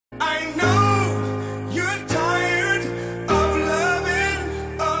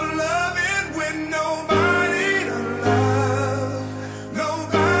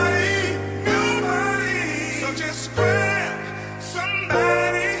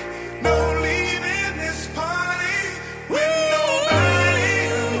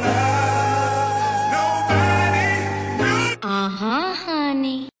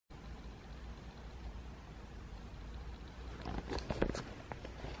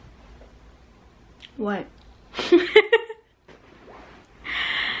What?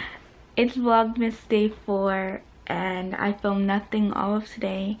 It's Vlogmas day 4 and I filmed nothing all of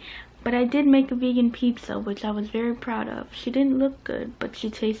today, but I did make a vegan pizza, which I was very proud of. She didn't look good, but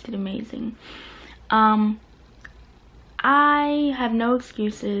she tasted amazing. I have no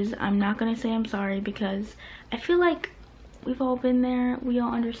excuses. I'm not gonna say I'm sorry because I feel like we've all been there. We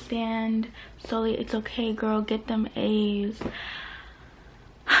all understand. Sully, it's okay, girl. Get them A's.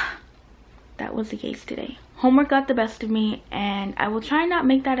 That was the case today. Homework got the best of me, and I will try not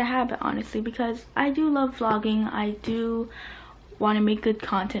make that a habit, honestly, because I do love vlogging. I do want to make good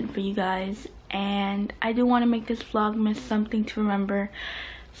content for you guys, and I do want to make this Vlogmas something to remember.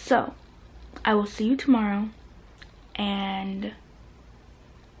 So I will see you tomorrow, and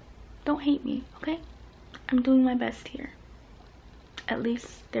don't hate me, okay? I'm doing my best here. At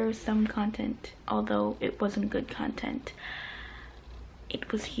least there was some content, although it wasn't good content.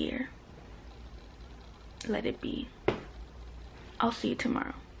 It was here. Let it be. I'll see you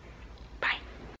tomorrow.